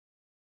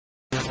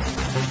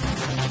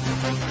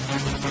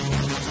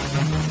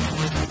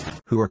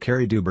who are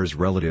Cary Deuber's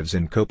relatives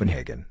in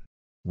Copenhagen.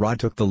 Rhod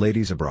took the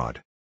ladies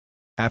abroad.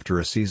 After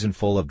a season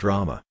full of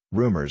drama,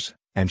 rumors,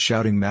 and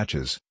shouting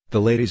matches,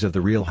 the ladies of The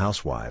Real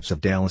Housewives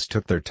of Dallas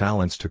took their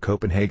talents to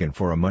Copenhagen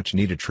for a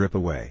much-needed trip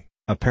away,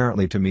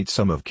 apparently to meet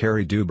some of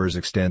Cary Deuber's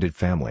extended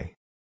family.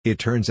 It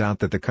turns out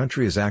that the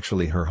country is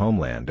actually her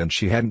homeland and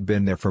she hadn't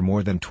been there for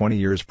more than 20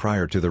 years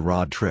prior to the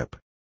Rhod trip.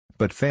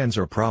 But fans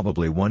are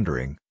probably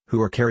wondering,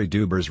 who are Cary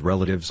Deuber's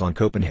relatives on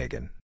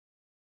Copenhagen?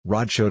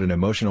 Rhod showed an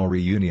emotional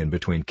reunion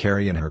between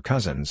Cary and her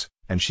cousins,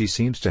 and she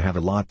seems to have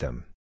a lot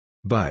them.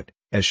 But,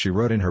 as she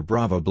wrote in her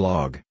Bravo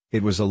blog,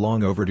 it was a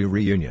long overdue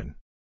reunion.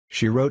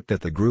 She wrote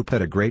that the group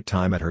had a great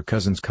time at her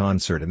cousin's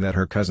concert and that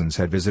her cousins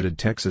had visited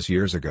Texas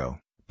years ago,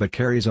 but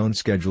Cary's own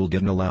schedule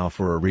didn't allow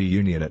for a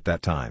reunion at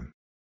that time.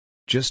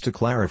 Just to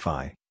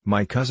clarify,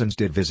 my cousins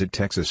did visit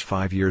Texas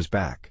 5 years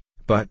back,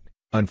 but,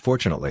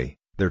 unfortunately,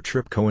 their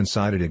trip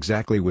coincided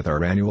exactly with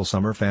our annual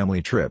summer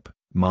family trip,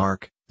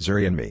 Mark,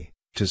 Zuri and me,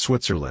 to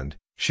Switzerland,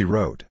 she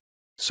wrote.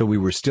 So we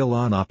were still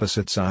on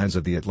opposite sides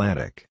of the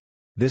Atlantic.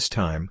 This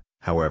time,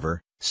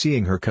 however,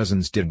 seeing her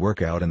cousins did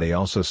work out and they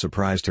also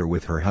surprised her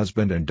with her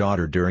husband and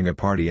daughter during a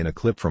party in a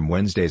clip from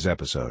Wednesday's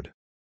episode.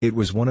 It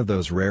was one of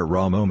those rare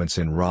raw moments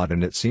in Rhod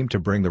and it seemed to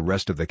bring the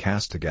rest of the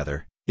cast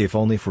together, if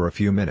only for a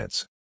few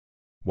minutes.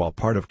 While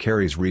part of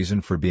Cary's reason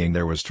for being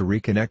there was to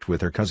reconnect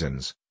with her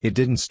cousins, it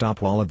didn't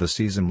stop all of the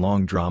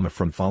season-long drama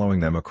from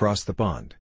following them across the pond.